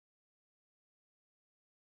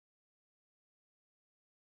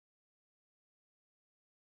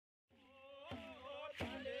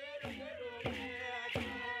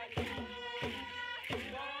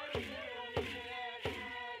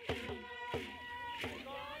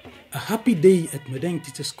happy day at Madang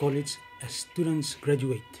Teachers College as students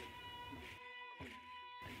graduate.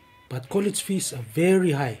 But college fees are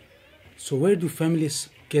very high, so where do families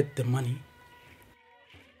get the money?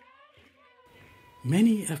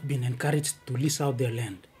 Many have been encouraged to lease out their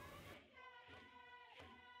land.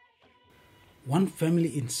 One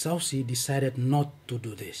family in Sausi decided not to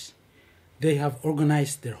do this. They have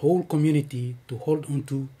organized their whole community to hold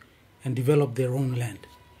onto and develop their own land.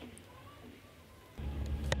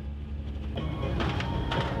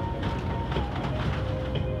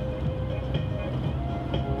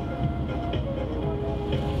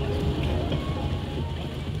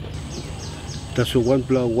 That's one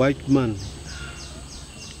black white man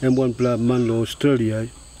and one black man in Australia.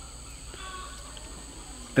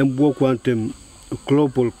 And work want them a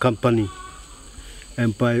global company.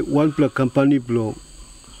 And by one black company blow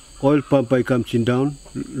oil pump by comes in down,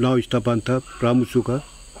 now it's tap on tap, Ramusuka.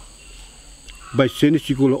 By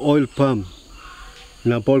sending oil pump,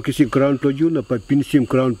 na Paul kissing ground for you, na by finishing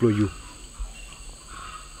ground for you.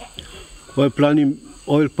 While planning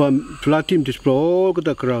oil pump, flat him display all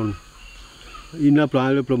the ground. In up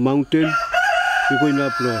the mountain, you go in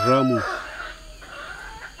up Ramu.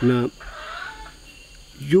 Now,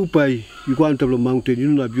 you buy, you go into the mountain,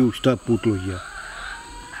 you know, you stop putlo here.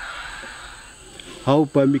 How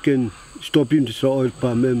we can stop him to oil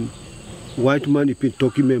palm and white man if been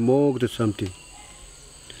talking me more or something.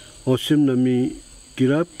 Or sim na mi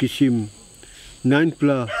kirap kisim 9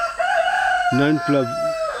 pla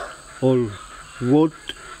all wood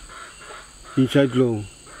inside long.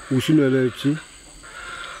 Usino LLC,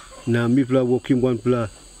 na mi pla working one pla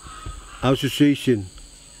association,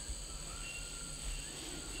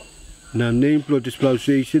 na name plot this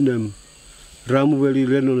association and Ramu Valley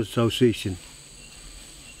Land Association.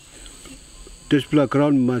 This pla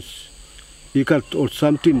ground must you got or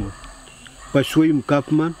something by swim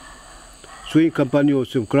government, swim company or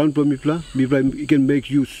some ground for mi pla you can make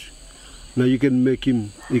use. Now you can make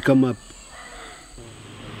him he come up.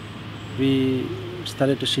 We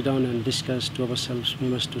started to sit down and discuss to ourselves, we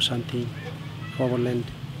must do something for our land,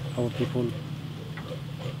 our people.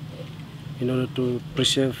 In order to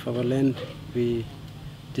preserve our land, we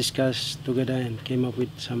discussed together and came up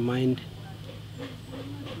with some mind.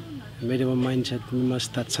 Made our mind that we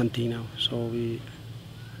must start something now. So we,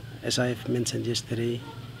 as I have mentioned yesterday,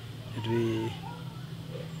 that we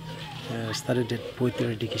started that poetry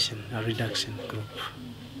reduction group.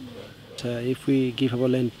 So if we give our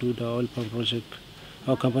land to the oil pump project,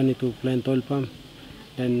 our company to plant oil palm,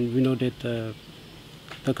 then we know that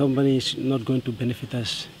the company is not going to benefit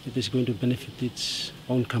us. It is going to benefit its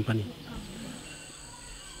own company.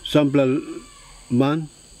 Sample man,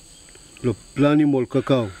 lo plani mol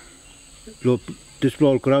cacao, lo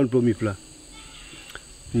display ground pro mi pla.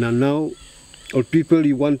 Now, all people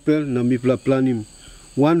you want pel, na mi pla plan him.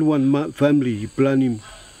 One family you plan him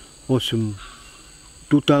awesome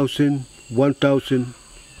 2,000, 1,000.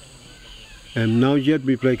 And now yet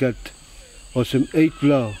we play got awesome 8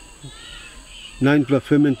 plow, 9 plow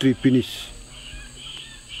fermentary finish.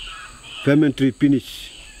 Fermentary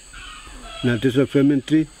finish. Now this is a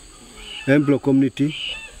fermentary, employ community,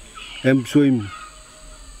 swim.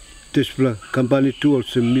 This plow company too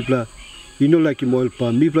also me plow. You know like him oil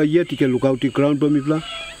palm. Me plow yet you can look out the ground for me plow.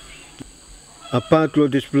 Apart from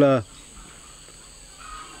this plow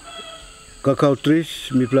cacao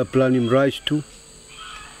trees, me plow plant him rice too.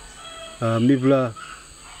 Me pla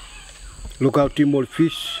look out him all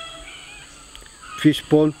fish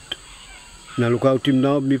pond. Now look out him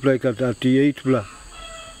now, me pla got 38 pla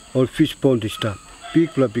all fish pond is stuff.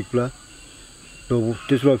 Big pla. So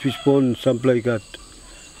this one fish pond, some pla got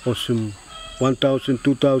awesome 1,000,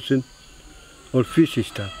 2,000 all fish is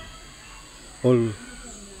stuff. All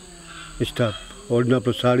stuff. All na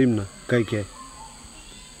pla sarim na kai.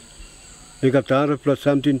 They got plus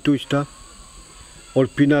something to stuff. All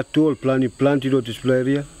peanut too, all planted on this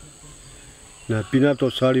area. Now peanut or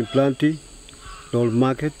sarin planty, all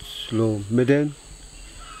markets, low Madang.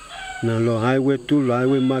 Now low highway too,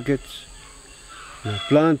 highway markets. Now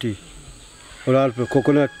planty, all alpha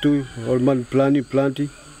coconut too, all man planty.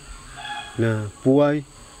 Now puai,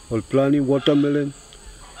 all planting watermelon,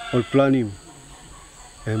 all planting.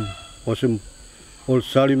 Awesome, all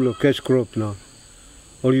sarim low cash crop now,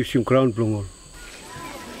 all using ground plong all.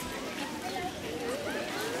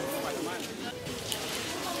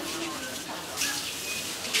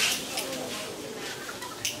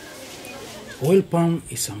 Oil palm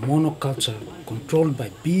is a monoculture controlled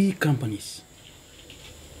by big companies.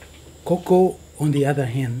 Cocoa, on the other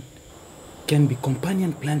hand, can be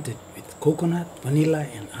companion planted with coconut, vanilla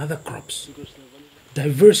and other crops.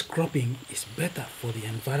 Diverse cropping is better for the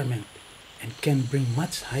environment and can bring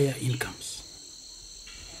much higher incomes.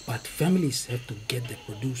 But families have to get the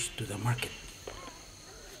produce to the market.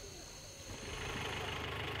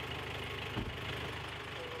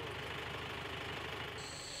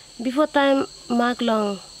 Before time mark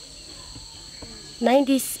long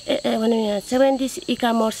 90s, 70s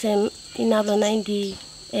ika morsem inablo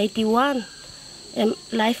 1981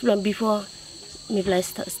 life long before mi play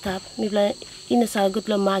stop mi play in a good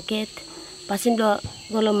market passing lo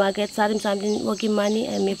golo market sarim something working money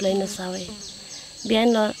and mi play in a sawe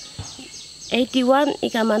bien lo 81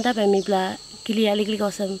 ika manda pe mi play kili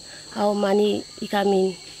kosem how money ika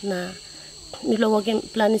min na mi play working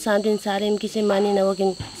planning something sarim kisi money na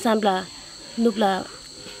working sambla nubla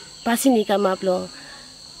passing ika map lo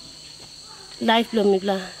life lo mi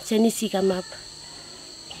play senisi ika map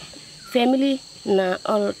family na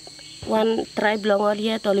all one tribe long all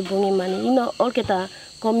yet all bungi money all kita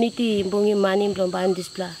community bungi money belum bahan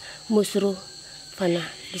displa musru fana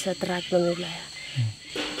bisa track belum ya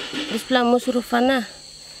displa musru fana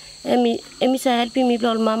emi saya helping mi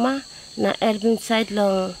belum mama na helping side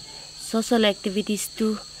long social activities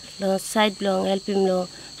too long side belum helping lo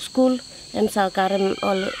school sa karam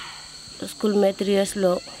all school materials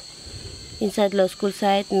lo inside lo school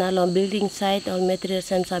side na lo building side all materials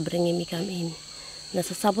sa bringing me come in na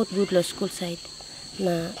sa support good lo school side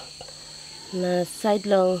na side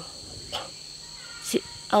long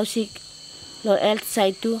ausik lo health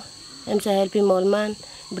side too sa helping all man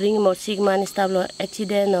bring more sick man stop lo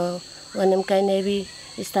accident or one kind heavy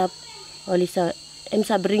stop all isa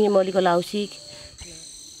sa bring mo li ko ausik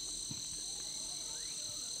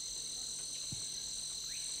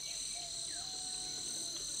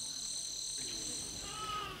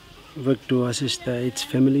work to assist its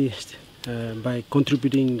family by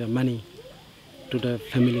contributing the money to the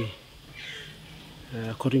family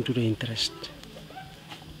according to the interest.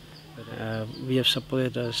 We have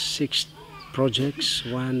supported 6 projects.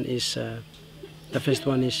 One is the first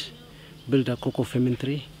one is build a cocoa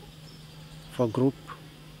fermentary for group,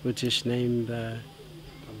 which is named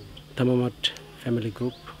Tamamat Family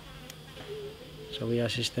Group. So we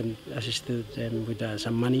assisted them with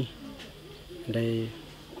some money.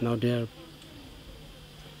 Now they are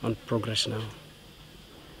on progress now.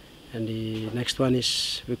 And the next one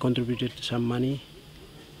is we contributed some money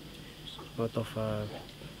out of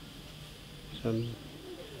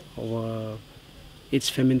its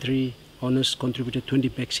fermentary owners contributed 20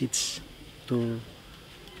 bag seeds to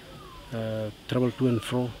travel to and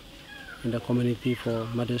fro in the community for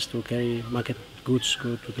mothers to carry market goods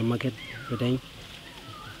go to the market Madang.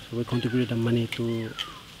 So we contributed the money to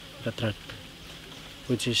the truck,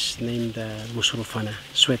 which is named Musurufana,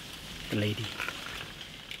 Sweat the Lady.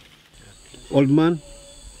 Old man,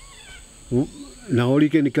 na ori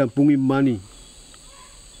ken kampungi money.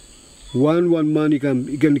 One man ikan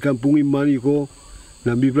kampungi money ko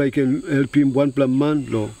na bibra ikan help him 1 plus man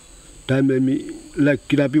lo time me like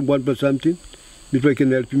kidnap him 1 plus something. Bibra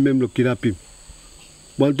ikan help him lo kidnap him.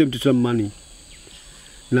 Want them to some money.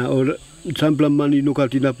 Na or some plus money no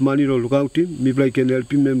kidnap money lo look out him. Bibra ikan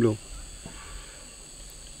help him lo.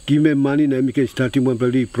 Give me money na mi can starting one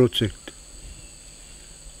project.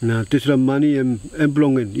 Na tesla money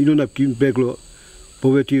employment you don't have give back lo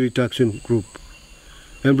poverty reduction group.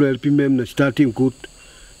 Employ helping them na starting good.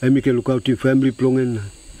 And we can look out in family plongen.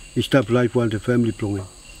 Stop life while the family plongen.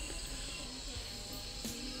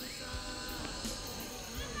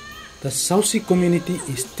 The Sausi community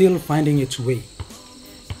is still finding its way.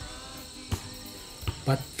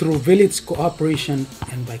 But through village cooperation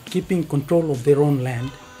and by keeping control of their own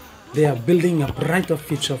land, they are building a brighter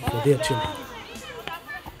future for their children.